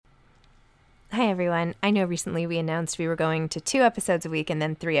Hi, everyone. I know recently we announced we were going to 2 episodes a week and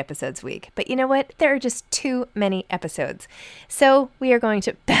then 3 episodes a week. But you know what? There are just too many episodes. So we are going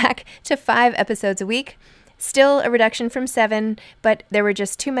back to 5 episodes a week. Still a reduction from 7, but there were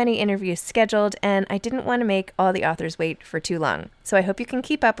just too many interviews scheduled, and I didn't want to make all the authors wait for too long. So I hope you can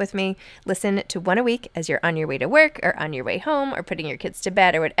keep up with me. Listen to 1 a week as you're on your way to work or on your way home or putting your kids to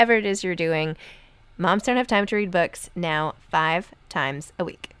bed or whatever it is you're doing. Moms Don't Have Time to Read Books, now 5 times a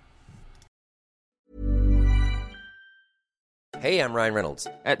week. Hey, I'm Ryan Reynolds.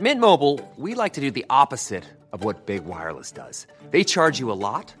 At Mint Mobile, we like to do the opposite of what Big Wireless does. They charge you a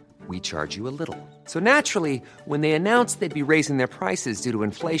lot. We charge you a little. So naturally, when they announced they'd be raising their prices due to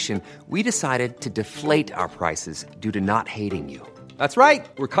inflation, we decided to deflate our prices due to not hating you. That's right.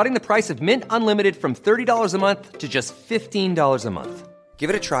 We're cutting the price of Mint Unlimited from $30 a month to just $15 a month. Give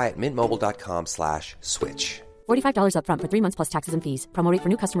it a try at mintmobile.com/switch. $45 up front for 3 months plus taxes and fees. Promo rate for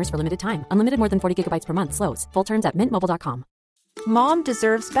new customers for limited time. Unlimited more than 40 gigabytes per month slows. Full terms at mintmobile.com. Mom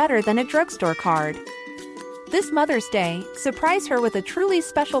deserves better than a drugstore card. This Mother's Day, surprise her with a truly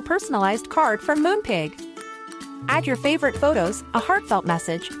special personalized card from Moonpig. Add your favorite photos, a heartfelt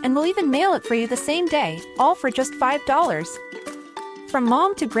message, and we'll even mail it for you the same day, all for just $5. From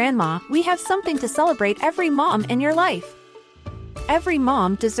mom to grandma, we have something to celebrate every mom in your life. Every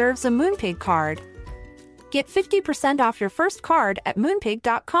mom deserves a Moonpig card. Get 50% off your first card at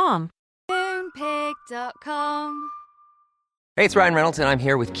moonpig.com. Moonpig.com. Hey, it's Ryan Reynolds, and I'm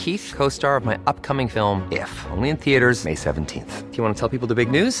here with Keith, co-star of my upcoming film, If, only in theaters May 17th. Do you want to tell people the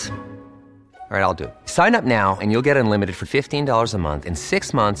big news? All right, I'll do it. Sign up now and you'll get unlimited for $15 a month and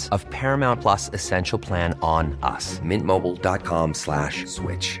 6 months of Paramount Plus Essential Plan on us.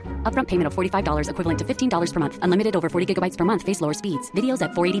 mintmobile.com/switch. Upfront payment of $45 equivalent to $15 per month. Unlimited over 40 gigabytes per month. Face lower speeds. Videos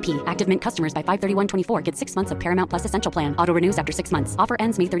at 480p. Active Mint customers by 531.24 get 6 months of Paramount Plus Essential Plan. Auto renews after 6 months. Offer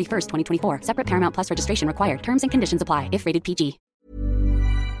ends May 31st, 2024. Separate Paramount Plus registration required. Terms and conditions apply if rated PG.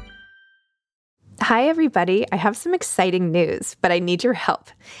 Hi, everybody. I have some exciting news, but I need your help.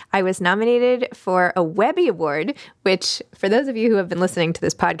 I was nominated for a Webby Award, which, for those of you who have been listening to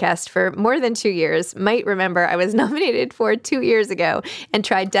this podcast for more than 2 years, might remember I was nominated for 2 years ago and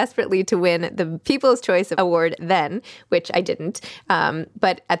tried desperately to win the People's Choice Award then, which I didn't.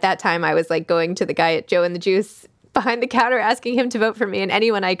 But at that time, I was like going to the guy at Joe and the Juice behind the counter asking him to vote for me and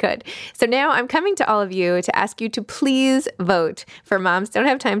anyone I could. So now I'm coming to all of you to ask you to please vote for Moms Don't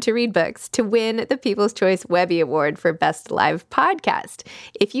Have Time to Read Books to win the People's Choice Webby Award for Best Live Podcast.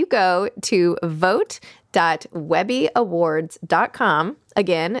 If you go to vote.webbyawards.com,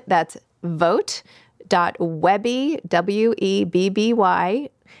 again, that's vote.webby, W-E-B-B-Y,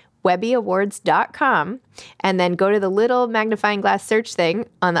 webbyawards.com, and then go to the little magnifying glass search thing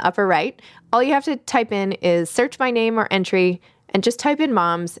on the upper right. All you have to type in is search my name or entry and just type in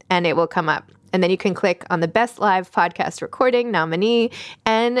moms and it will come up. And then you can click on the Best Live Podcast Recording nominee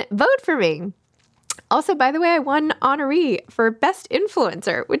and vote for me. Also, by the way, I won honoree for Best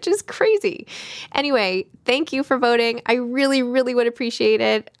Influencer, which is crazy. Anyway, thank you for voting. I really, really would appreciate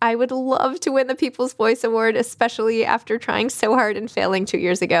it. I would love to win the People's Voice Award, especially after trying so hard and failing 2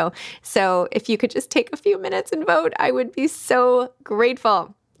 years ago. So if you could just take a few minutes and vote, I would be so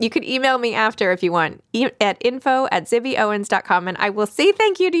grateful. You could email me after if you want at info@zibbyowens.com, and I will say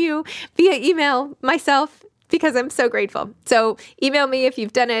thank you to you via email myself because I'm so grateful. So email me if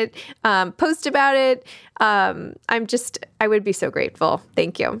you've done it, post about it. I would be so grateful.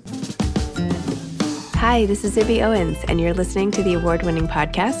 Thank you. Hi, this is Zibby Owens, and you're listening to the award-winning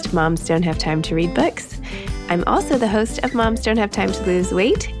podcast, Moms Don't Have Time to Read Books. I'm also the host of Moms Don't Have Time to Lose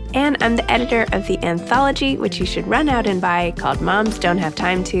Weight, and I'm the editor of the anthology, which you should run out and buy, called Moms Don't Have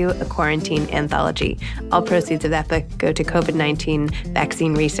Time to, a quarantine anthology. All proceeds of that book go to COVID-19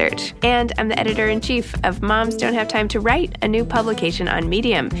 vaccine research. And I'm the editor-in-chief of Moms Don't Have Time to Write, a new publication on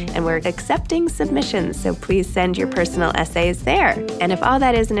Medium, and we're accepting submissions, so please send your personal essays there. And if all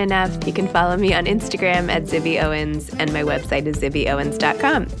that isn't enough, you can follow me on Instagram at Zibby Owens, and my website is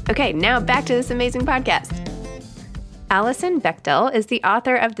zibbyowens.com. Okay, now back to this amazing podcast. Alison Bechdel is the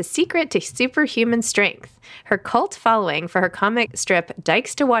author of The Secret to Superhuman Strength. Her cult following for her comic strip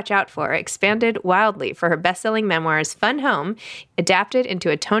Dykes to Watch Out For expanded wildly for her best-selling memoirs Fun Home, adapted into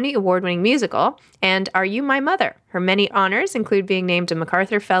a Tony Award-winning musical, and Are You My Mother? Her many honors include being named a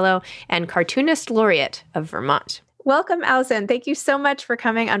MacArthur Fellow and Cartoonist Laureate of Vermont. Welcome, Alison. Thank you so much for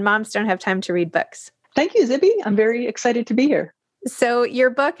coming on Moms Don't Have Time to Read Books. Thank you, Zibby. I'm very excited to be here. So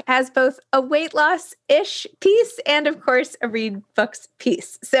your book has both a weight loss-ish piece and, of course, a read books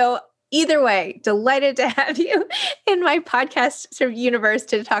piece. So either way, delighted to have you in my podcast sort of universe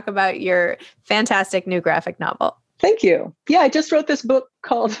to talk about your fantastic new graphic novel. Thank you. Yeah, I just wrote this book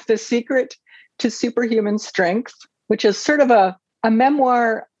called The Secret to Superhuman Strength, which is sort of a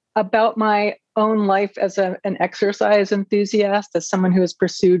memoir about my own life as an exercise enthusiast, as someone who has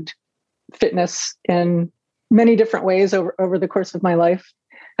pursued fitness in many different ways over the course of my life.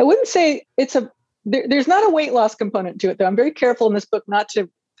 I wouldn't say there's not a weight loss component to it, though. I'm very careful in this book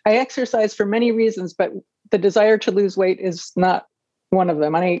I exercise for many reasons, but the desire to lose weight is not one of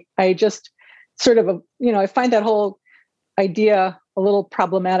them. And I just sort of, I find that whole idea a little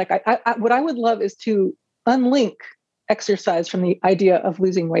problematic. What I would love is to unlink exercise from the idea of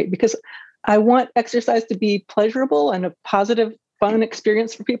losing weight, because I want exercise to be pleasurable and a positive, fun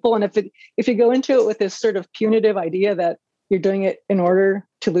experience for people. And if you go into it with this sort of punitive idea that you're doing it in order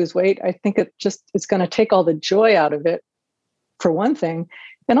to lose weight, I think it's going to take all the joy out of it, for one thing.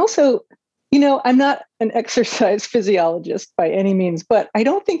 And also, I'm not an exercise physiologist by any means, but I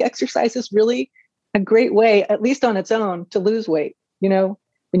don't think exercise is really a great way, at least on its own, to lose weight. When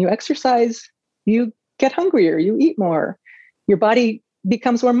you exercise, you get hungrier, you eat more, your body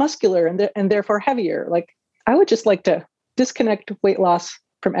becomes more muscular and therefore heavier. Like, I would just like to disconnect weight loss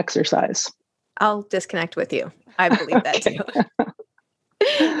from exercise. I'll disconnect with you. I believe that too.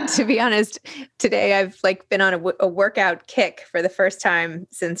 To be honest, today I've been on a workout kick for the first time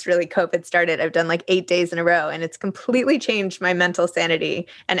since really COVID started. I've done 8 days in a row, and it's completely changed my mental sanity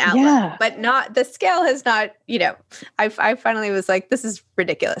and outlook. Yeah. But the scale has not, I finally was like, this is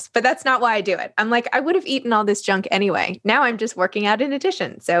ridiculous, but that's not why I do it. I'm like, I would have eaten all this junk anyway. Now I'm just working out in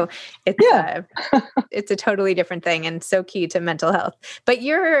addition. So it's a totally different thing and so key to mental health. But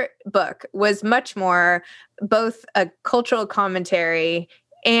your book was much more both a cultural commentary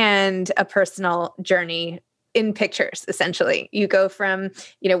and a personal journey in pictures, essentially. You go from,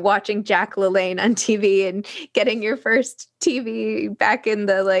 watching Jack LaLanne on TV and getting your first TV back in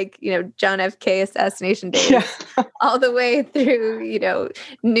the John F. K assassination days, all the way through,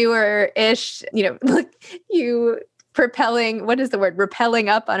 newer-ish, you rappelling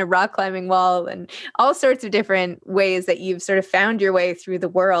up on a rock climbing wall, and all sorts of different ways that you've sort of found your way through the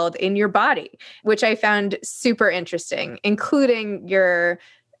world in your body, which I found super interesting, including your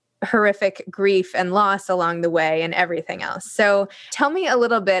horrific grief and loss along the way and everything else. So tell me a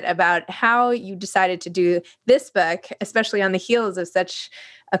little bit about how you decided to do this book, especially on the heels of such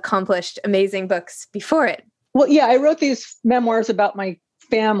accomplished, amazing books before it. Well, yeah, I wrote these memoirs about my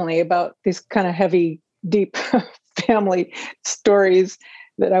family, about these kind of heavy, deep family stories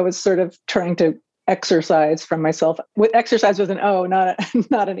that I was sort of trying to exercise from myself. With exercise with an O, not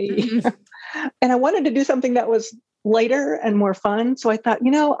an E. Mm-hmm. And I wanted to do something that was lighter and more fun. So I thought,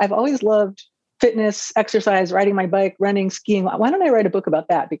 I've always loved fitness, exercise, riding my bike, running, skiing. Why don't I write a book about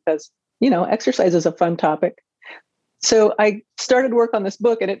that? Because, exercise is a fun topic. So I started work on this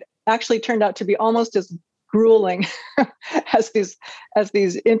book, and it actually turned out to be almost as grueling as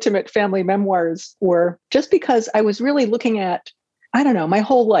these intimate family memoirs were, just because I was really looking at, my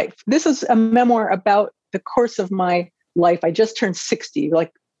whole life. This is a memoir about the course of my life. I just turned 60.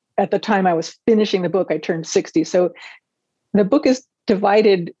 At the time I was finishing the book, I turned 60. So the book is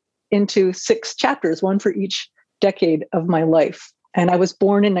divided into 6 chapters, one for each decade of my life. And I was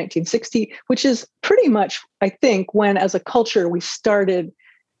born in 1960, which is pretty much, I think, when as a culture we started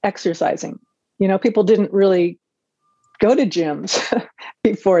exercising. People didn't really go to gyms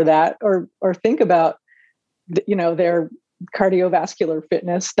before that or think about, their cardiovascular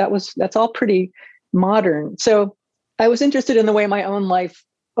fitness. That's all pretty modern. So I was interested in the way my own life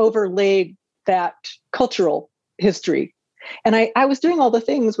overlaid that cultural history. And I was doing all the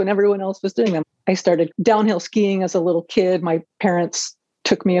things when everyone else was doing them. I started downhill skiing as a little kid. My parents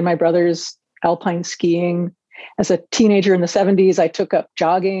took me and my brothers alpine skiing. As a teenager in the 70s, I took up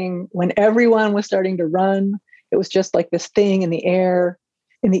jogging when everyone was starting to run. It was just like this thing in the air.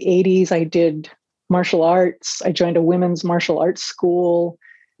 In the 80s, I did martial arts. I joined a women's martial arts school.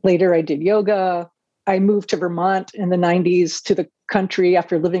 Later, I did yoga. I moved to Vermont in the 90s to the country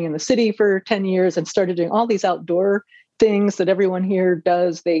after living in the city for 10 years and started doing all these outdoor things that everyone here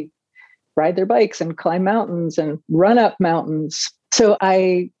does. They ride their bikes and climb mountains and run up mountains. So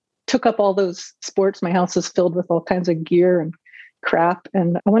I took up all those sports. My house is filled with all kinds of gear and crap.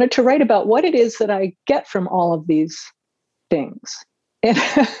 And I wanted to write about what it is that I get from all of these things. And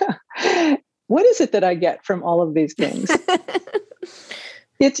what is it that I get from all of these things?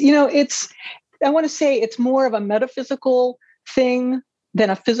 I want to say it's more of a metaphysical thing than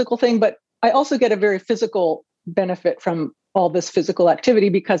a physical thing, but I also get a very physical benefit from all this physical activity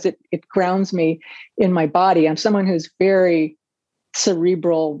because it grounds me in my body. I'm someone who's very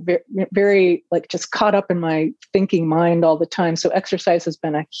cerebral, very, very just caught up in my thinking mind all the time. So exercise has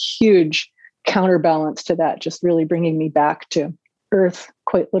been a huge counterbalance to that, just really bringing me back to earth,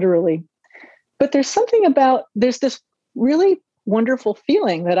 quite literally. But there's this really wonderful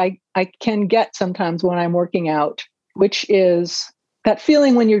feeling that I can get sometimes when I'm working out, which is that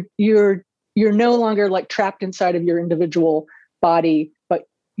feeling when you're no longer like trapped inside of your individual body, but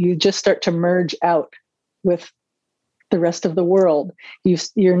you just start to merge out with the rest of the world.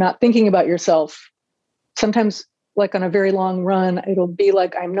 You're not thinking about yourself. Sometimes, like on a very long run, it'll be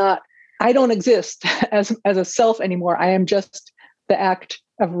like I don't exist as a self anymore. I am just the act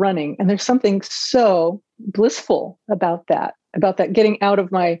of running. And there's something so blissful about that getting out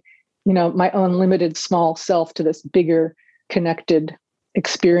of my own limited small self to this bigger connected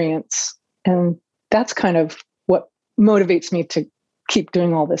experience. And that's kind of what motivates me to keep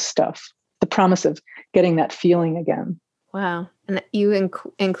doing all this stuff. The promise of getting that feeling again. Wow. And you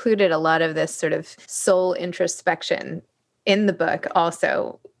included a lot of this sort of soul introspection in the book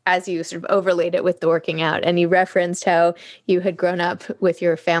also, as you sort of overlaid it with the working out. And you referenced how you had grown up with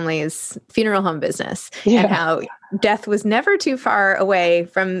your family's funeral home business and how death was never too far away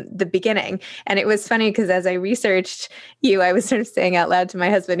from the beginning. And it was funny because as I researched you, I was sort of saying out loud to my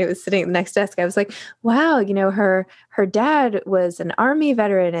husband who was sitting at the next desk, I was like, wow, her dad was an army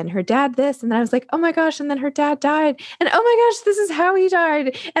veteran and her dad this. And then I was like, oh my gosh. And then her dad died. And oh my gosh, this is how he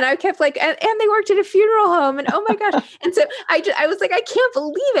died. And I kept like, and they worked at a funeral home. And oh my gosh. And so I was like, I can't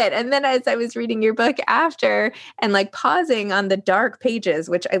believe it. And then as I was reading your book after and like pausing on the dark pages,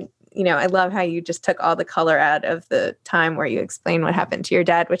 which I love how you just took all the color out of the time where you explain what happened to your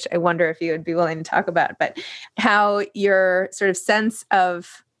dad, which I wonder if you would be willing to talk about, but how your sort of sense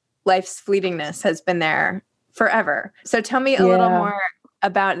of life's fleetingness has been there forever. So tell me a little more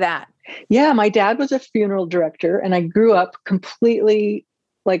about that. Yeah, my dad was a funeral director and I grew up completely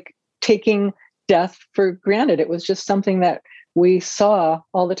like taking death for granted. It was just something that we saw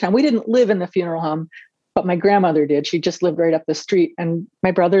all the time. We didn't live in the funeral home, but my grandmother did. She just lived right up the street. And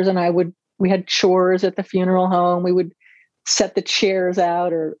my brothers and I we had chores at the funeral home. We would set the chairs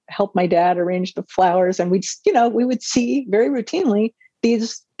out or help my dad arrange the flowers. And we would see very routinely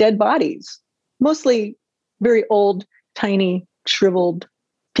these dead bodies, mostly very old, tiny, shriveled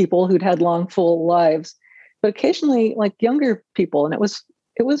people who'd had long, full lives, but occasionally like younger people. And it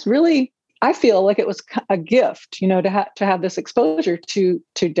was really, I feel like it was a gift, to have this exposure to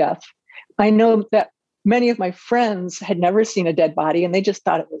death. I know that many of my friends had never seen a dead body and they just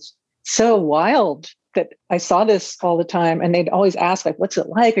thought it was so wild that I saw this all the time. And they'd always ask like, what's it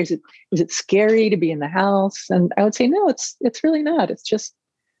like? Is it scary to be in the house? And I would say, no, it's really not. It's just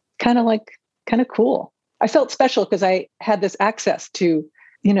kind of cool. I felt special because I had this access to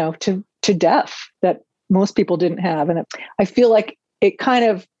death that most people didn't have. And I feel like it kind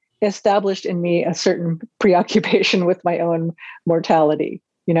of established in me a certain preoccupation with my own mortality.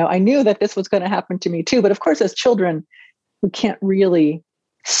 I knew that this was going to happen to me too. But of course, as children, we can't really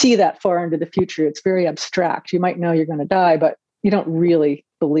see that far into the future. It's very abstract. You might know you're going to die, but you don't really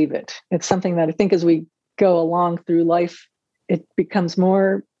believe it. It's something that I think as we go along through life, it becomes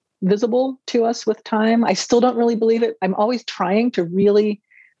more visible to us with time. I still don't really believe it. I'm always trying to really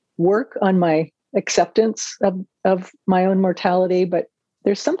work on my acceptance of my own mortality, but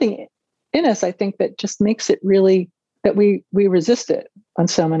there's something in us, I think, that just makes it really that we resist it on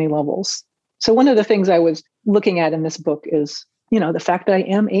so many levels. So one of the things I was looking at in this book is, the fact that I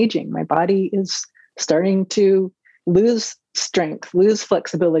am aging. My body is starting to lose strength, lose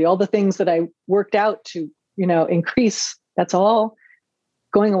flexibility, all the things that I worked out to, increase, that's all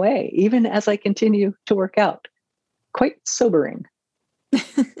going away, even as I continue to work out. Quite sobering.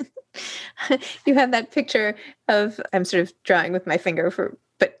 You have that picture of, I'm sort of drawing with my finger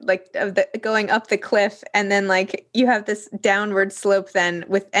but like of the going up the cliff, and then like you have this downward slope then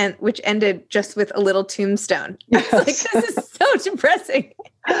which ended just with a little tombstone. Yes. Like, this is so depressing.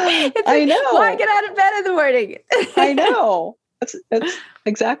 It's I know. Why get out of bed in the morning? I know. That's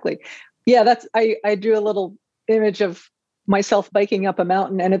exactly. Yeah, I drew a little image of myself biking up a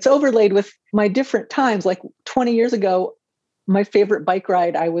mountain, and it's overlaid with my different times. Like 20 years ago, my favorite bike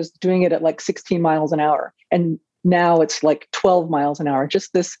ride, I was doing it at like 16 miles an hour. And now it's like 12 miles an hour.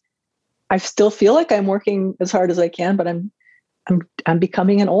 Just this, I still feel like I'm working as hard as I can, but I'm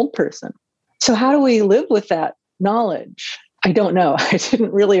becoming an old person. So how do we live with that knowledge? I don't know. I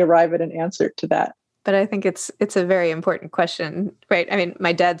didn't really arrive at an answer to that. But I think it's a very important question, right? I mean,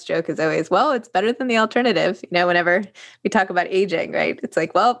 my dad's joke is always, well, it's better than the alternative. Whenever we talk about aging, right? It's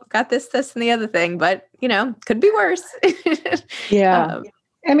like, well, got this, and the other thing, but could be worse. Yeah.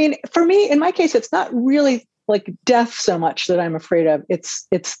 I mean, for me, in my case, it's not really like death so much that I'm afraid of. It's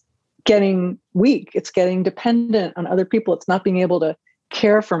getting weak. It's getting dependent on other people. It's not being able to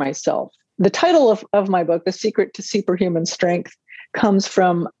care for myself. The title of my book, The Secret to Superhuman Strength, comes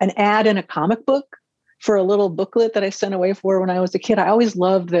from an ad in a comic book for a little booklet that I sent away for when I was a kid. I always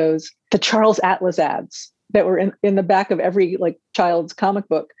loved the Charles Atlas ads that were in the back of every like child's comic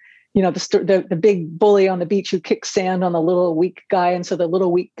book. You know, the big bully on the beach who kicks sand on the little weak guy. And so the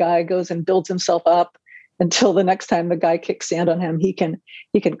little weak guy goes and builds himself up until the next time the guy kicks sand on him, he can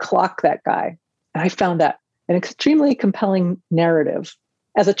clock that guy. And I found that an extremely compelling narrative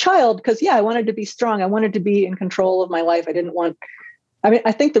as a child, because I wanted to be strong. I wanted to be in control of my life.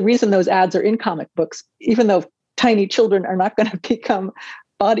 I think the reason those ads are in comic books, even though tiny children are not going to become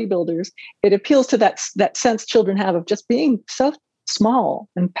bodybuilders, it appeals to that sense children have of just being so small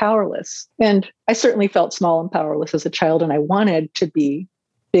and powerless. And I certainly felt small and powerless as a child, and I wanted to be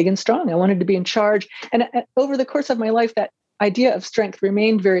big and strong. I wanted to be in charge. And over the course of my life, that idea of strength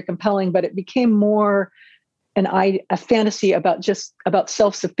remained very compelling, but it became more a fantasy about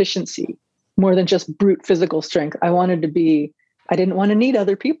self-sufficiency more than just brute physical strength. I didn't want to need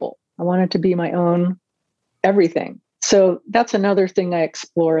other people. I wanted to be my own everything. So that's another thing I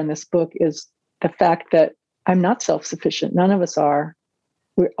explore in this book, is the fact that I'm not self-sufficient. None of us are.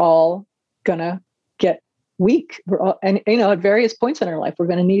 We're all gonna get weak. At various points in our life, we're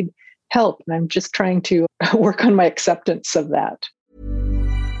going to need help. And I'm just trying to work on my acceptance of that.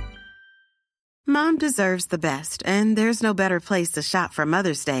 Mom deserves the best, and there's no better place to shop for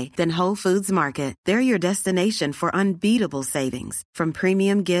Mother's Day than Whole Foods Market. They're your destination for unbeatable savings, from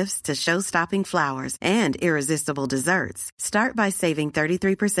premium gifts to show-stopping flowers and irresistible desserts. Start by saving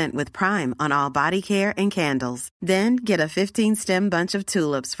 33% with Prime on all body care and candles. Then get a 15-stem bunch of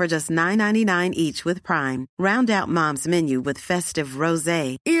tulips for just $9.99 each with Prime. Round out Mom's menu with festive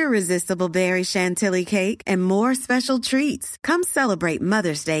rosé, irresistible berry chantilly cake, and more special treats. Come celebrate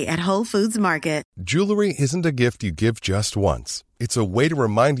Mother's Day at Whole Foods Market. Jewelry isn't a gift you give just once. It's a way to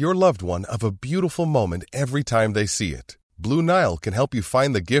remind your loved one of a beautiful moment every time they see it. Blue Nile can help you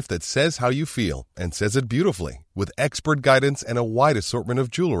find the gift that says how you feel and says it beautifully, with expert guidance and a wide assortment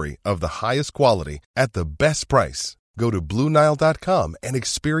of jewelry of the highest quality at the best price. Go to BlueNile.com and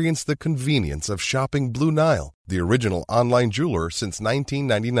experience the convenience of shopping Blue Nile, the original online jeweler since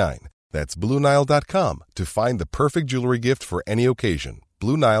 1999. That's BlueNile.com to find the perfect jewelry gift for any occasion.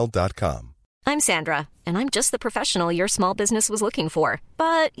 BlueNile.com. I'm Sandra, and I'm just the professional your small business was looking for.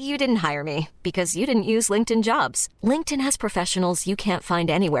 But you didn't hire me because you didn't use LinkedIn Jobs. LinkedIn has professionals you can't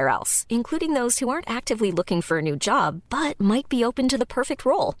find anywhere else, including those who aren't actively looking for a new job, but might be open to the perfect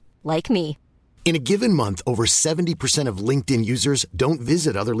role, like me. In a given month, over 70% of LinkedIn users don't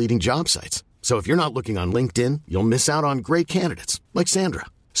visit other leading job sites. So if you're not looking on LinkedIn, you'll miss out on great candidates like Sandra.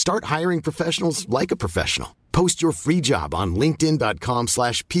 Start hiring professionals like a professional. Post your free job on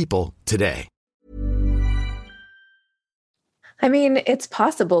linkedin.com/people today. I mean, it's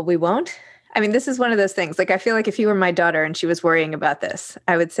possible we won't. I mean, this is one of those things. Like, I feel like if you were my daughter and she was worrying about this,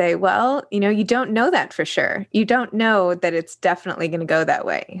 I would say, well, you don't know that for sure. You don't know that it's definitely going to go that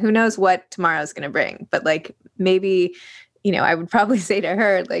way. Who knows what tomorrow's going to bring? But like, maybe, I would probably say to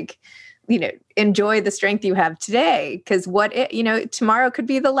her, like, enjoy the strength you have today, because tomorrow could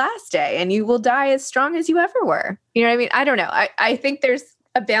be the last day and you will die as strong as you ever were. You know what I mean? I don't know. I think there's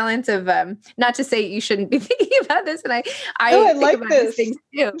a balance of, not to say you shouldn't be thinking about this. And I think like about this. these things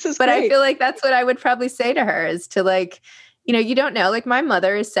too, but great. I feel like that's what I would probably say to her, is to like, you don't know, like my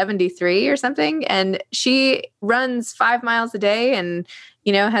mother is 73 or something, and she runs 5 miles a day and,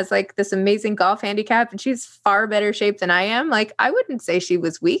 has like this amazing golf handicap, and she's far better shape than I am. Like, I wouldn't say she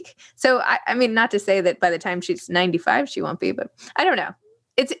was weak. So I mean, not to say that by the time she's 95, she won't be, but I don't know.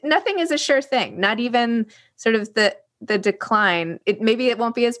 Nothing is a sure thing. Not even sort of the decline. Maybe it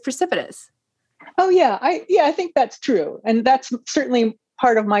won't be as precipitous. Oh yeah. I think that's true. And that's certainly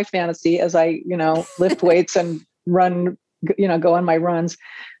part of my fantasy as I, lift weights and run, go on my runs.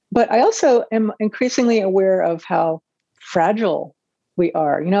 But I also am increasingly aware of how fragile we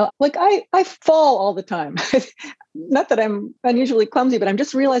are. Like I fall all the time. Not that I'm unusually clumsy, but I'm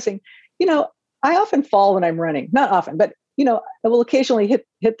just realizing, I often fall when I'm running. Not often, but I will occasionally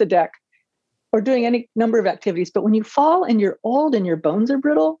hit the deck or doing any number of activities. But when you fall and you're old and your bones are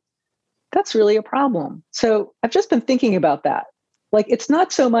brittle, that's really a problem. So I've just been thinking about that. Like, it's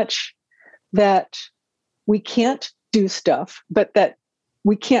not so much that we can't do stuff, but that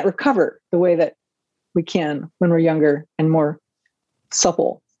we can't recover the way that we can when we're younger and more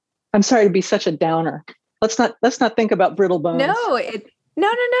supple. I'm sorry to be such a downer. Let's not think about brittle bones. No.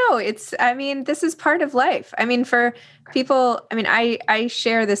 It's, I mean, this is part of life. I mean, for people, I mean, I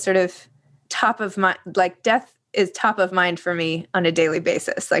share this sort of top of mind, like death is top of mind for me on a daily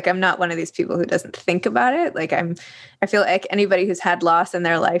basis. Like, I'm not one of these people who doesn't think about it. Like, I feel like anybody who's had loss in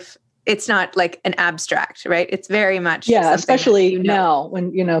their life it's not like an abstract, right? It's very much especially now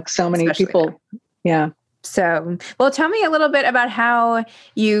when, so many people. Now. Yeah. So, well, tell me a little bit about how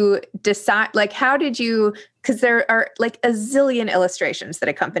you decide, like, how did you, because there are like a zillion illustrations that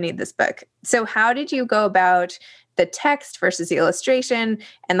accompanied this book. So how did you go about the text versus the illustration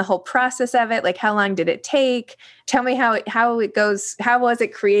and the whole process of it? Like, how long did it take? Tell me how it goes. How was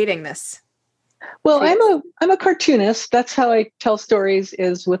it creating this? Well, I'm a cartoonist. That's how I tell stories,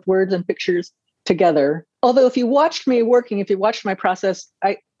 is with words and pictures together. Although if you watched my process,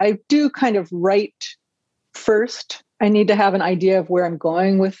 I do kind of write first. I need to have an idea of where I'm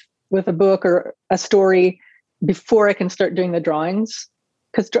going with a book or a story before I can start doing the drawings,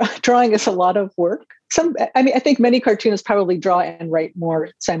 because drawing is a lot of work. I think many cartoonists probably draw and write more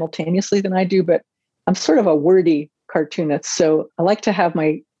simultaneously than I do, but I'm sort of a wordy cartoonist. So I like to have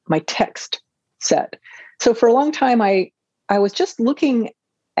my text set. So for a long time, I was just looking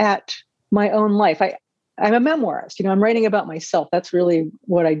at my own life. I'm a memoirist, I'm writing about myself. That's really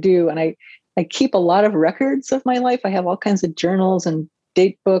what I do. And I keep a lot of records of my life. I have all kinds of journals and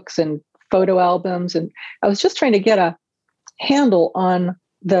date books and photo albums. And I was just trying to get a handle on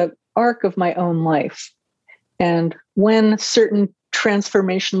the arc of my own life and when certain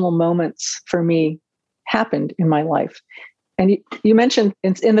transformational moments for me happened in my life. And you mentioned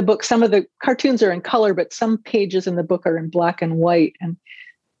in the book, some of the cartoons are in color, but some pages in the book are in black and white. And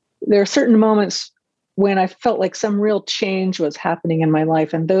there are certain moments when I felt like some real change was happening in my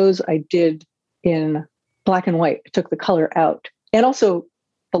life. And those I did in black and white. I took the color out. And also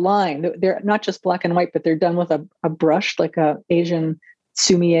the line, they're not just black and white, but they're done with a brush, like a Asian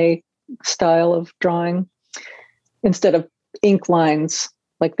sumi-e style of drawing, instead of ink lines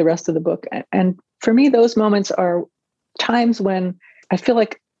like the rest of the book. And for me, those moments are times when I feel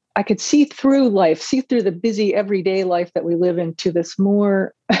like I could see through the busy everyday life that we live in, to this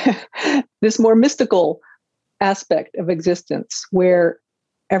more mystical aspect of existence, where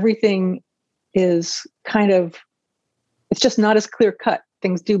everything is kind of, it's just not as clear cut.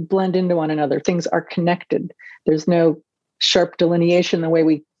 Things do blend into one another. Things are connected. There's no sharp delineation the way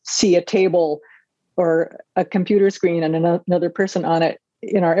we see a table or a computer screen and another person on it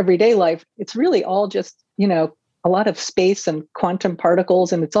in our everyday life. It's really all just, a lot of space and quantum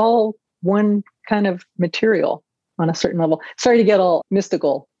particles, and it's all one kind of material on a certain level. Sorry to get all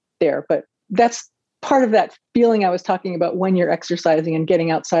mystical there, but that's part of that feeling I was talking about when you're exercising and getting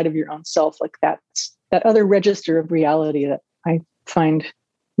outside of your own self. Like that's that other register of reality that I find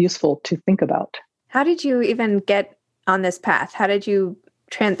useful to think about. How did you even get on this path? How did you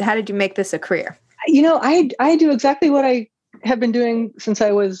make this a career? I do exactly what I have been doing since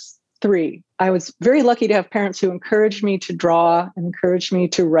I was 3. I was very lucky to have parents who encouraged me to draw and encouraged me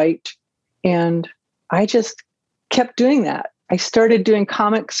to write. And I just kept doing that. I started doing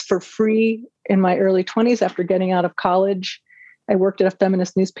comics for free in my early 20s after getting out of college. I worked at a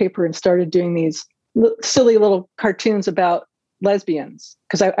feminist newspaper and started doing these silly little cartoons about lesbians,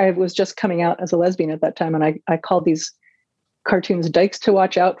 because I was just coming out as a lesbian at that time. And I called these cartoons Dykes to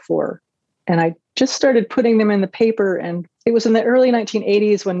Watch Out For. And I just started putting them in the paper. And it was in the early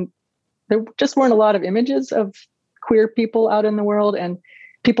 1980s when there just weren't a lot of images of queer people out in the world, and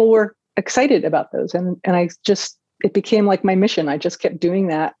people were excited about those. And it became like my mission. I just kept doing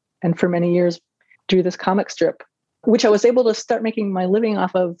that. And for many years, drew this comic strip, which I was able to start making my living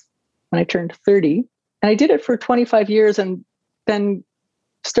off of when I turned 30. And I did it for 25 years and then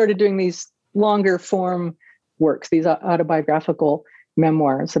started doing these longer form works, these autobiographical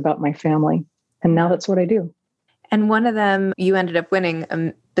memoirs about my family. And now that's what I do. And one of them, you ended up winning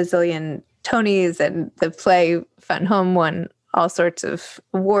a bazillion Tonys, and the play Fun Home won all sorts of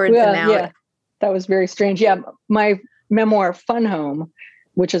awards. Yeah, that was very strange. Yeah, my memoir Fun Home,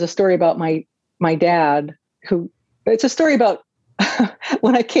 which is a story about my dad, it's a story about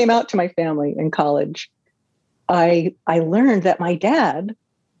when I came out to my family in college. I learned that my dad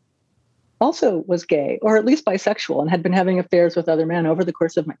also was gay, or at least bisexual, and had been having affairs with other men over the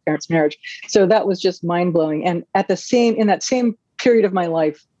course of my parents' marriage. So that was just mind-blowing. And in that same period of my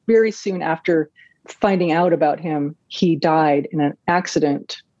life, very soon after finding out about him, he died in an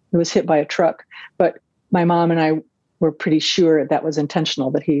accident. He was hit by a truck. But my mom and I were pretty sure that was intentional,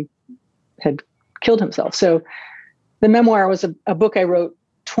 that he had killed himself. So the memoir was a book I wrote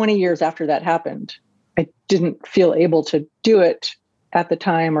 20 years after that happened. I didn't feel able to do it at the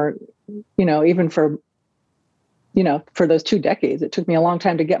time, or even for those 2 decades. It took me a long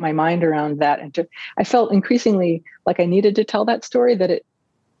time to get my mind around that. And I felt increasingly like I needed to tell that story, that it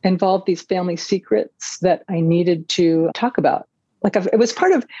involved these family secrets that I needed to talk about. Like it was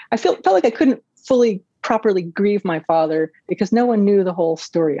part of, I felt like I couldn't fully properly grieve my father because no one knew the whole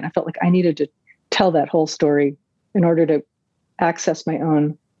story. And I felt like I needed to tell that whole story in order to access my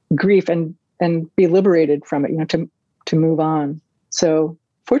own grief and be liberated from it, to move on. So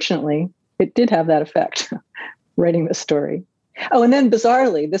fortunately, it did have that effect, writing this story. Oh, and then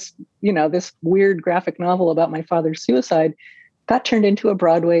bizarrely, this weird graphic novel about my father's suicide got turned into a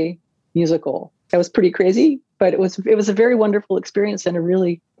Broadway musical. That was pretty crazy, but it was a very wonderful experience and a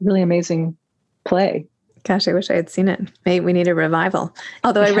really, really amazing play. Gosh, I wish I had seen it. Maybe we need a revival.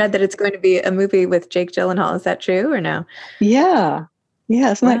 Although I read that it's going to be a movie with Jake Gyllenhaal. Is that true or no? Yeah.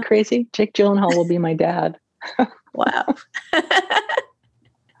 Yeah. Isn't that crazy? Jake Gyllenhaal will be my dad. Wow.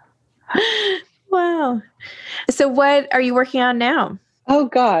 Wow. So what are you working on now? Oh,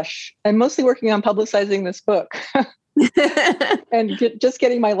 gosh. I'm mostly working on publicizing this book and just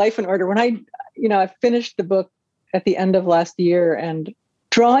getting my life in order. When I finished the book at the end of last year, and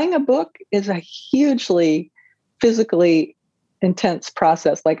drawing a book is a hugely physically intense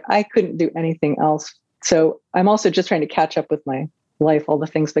process. Like I couldn't do anything else. So I'm also just trying to catch up with my life, all the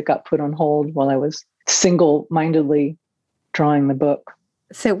things that got put on hold while I was single-mindedly drawing the book.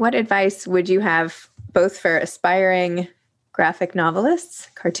 So what advice would you have both for aspiring graphic novelists,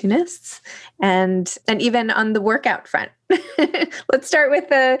 cartoonists, and even on the workout front? Let's start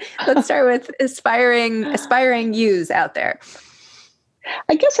with aspiring yous out there.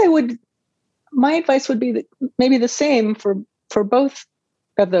 I guess my advice would be that maybe the same for both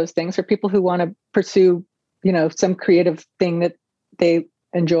of those things, for people who want to pursue, some creative thing that they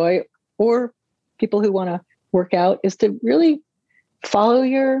enjoy, or people who want to work out, is to really follow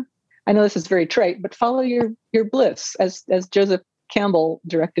I know this is very trite, but follow your bliss, as Joseph Campbell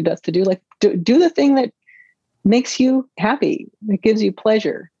directed us to do. Like do the thing that makes you happy, that gives you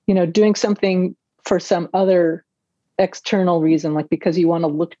pleasure, doing something for some other external reason, like because you want to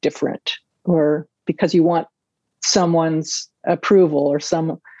look different, or because you want someone's approval, or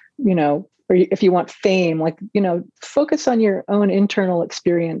or if you want fame, focus on your own internal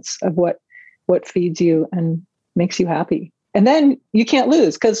experience of what feeds you and makes you happy. And then you can't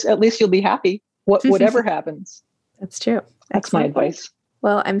lose, because at least you'll be happy whatever happens. That's true. That's my advice.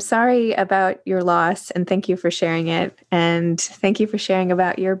 Well, I'm sorry about your loss, and thank you for sharing it. And thank you for sharing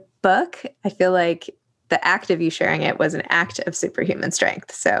about your book. I feel like the act of you sharing it was an act of superhuman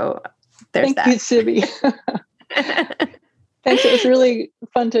strength. So there's that. Thank you, Sibby. Thanks. It was really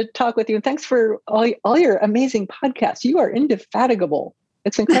fun to talk with you. And thanks for all your amazing podcasts. You are indefatigable.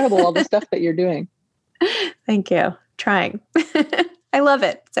 It's incredible, all the stuff that you're doing. Thank you. Trying. I love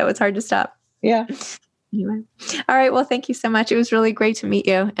it. So it's hard to stop. Yeah. Anyway. All right. Well, thank you so much. It was really great to meet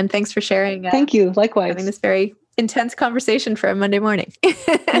you. And thanks for sharing. Thank you. Likewise. Having this very intense conversation for a Monday morning.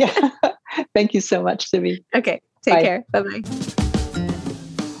 Yeah. Thank you so much, Sibby. Okay. Take care. Bye-bye.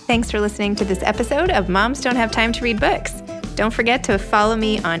 Thanks for listening to this episode of Moms Don't Have Time to Read Books. Don't forget to follow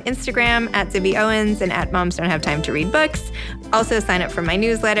me on Instagram at Zibby Owens and at Moms Don't Have Time to Read Books. Also sign up for my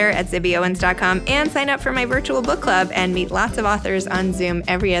newsletter at zibbyowens.com and sign up for my virtual book club and meet lots of authors on Zoom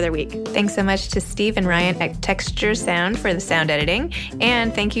every other week. Thanks so much to Steve and Ryan at Texture Sound for the sound editing.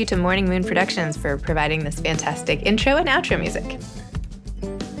 And thank you to Morning Moon Productions for providing this fantastic intro and outro music.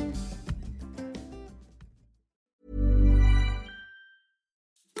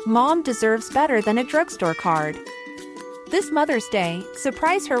 Mom deserves better than a drugstore card. This Mother's Day,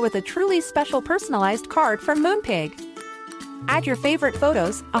 surprise her with a truly special personalized card from Moonpig. Add your favorite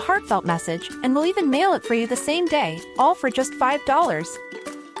photos, a heartfelt message, and we'll even mail it for you the same day, all for just $5.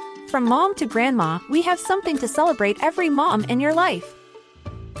 From mom to grandma, we have something to celebrate every mom in your life.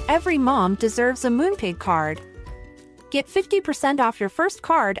 Every mom deserves a Moonpig card. Get 50% off your first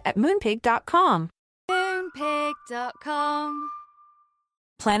card at moonpig.com. Moonpig.com.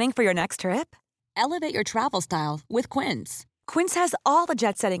 Planning for your next trip? Elevate your travel style with Quince. Quince has all the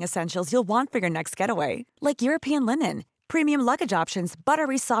jet-setting essentials you'll want for your next getaway, like European linen, premium luggage options,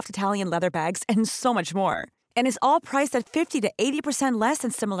 buttery soft Italian leather bags, and so much more. And is all priced at 50 to 80% less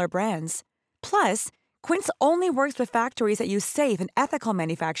than similar brands. Plus, Quince only works with factories that use safe and ethical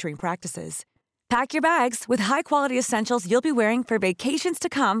manufacturing practices. Pack your bags with high-quality essentials you'll be wearing for vacations to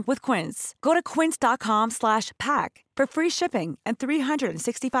come with Quince. Go to quince.com/pack for free shipping and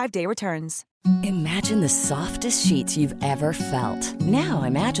 365-day returns. Imagine the softest sheets you've ever felt. Now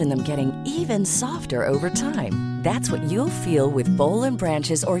imagine them getting even softer over time. That's what you'll feel with Boll &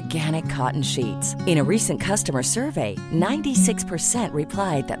 Branch's organic cotton sheets. In a recent customer survey, 96%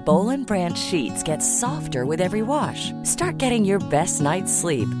 replied that Boll & Branch sheets get softer with every wash. Start getting your best night's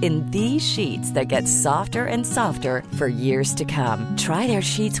sleep in these sheets that get softer and softer for years to come. Try their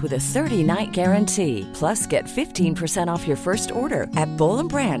sheets with a 30-night guarantee. Plus, get 15% off your first order at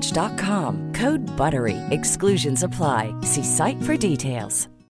bollandbranch.com. Code BUTTERY. Exclusions apply. See site for details.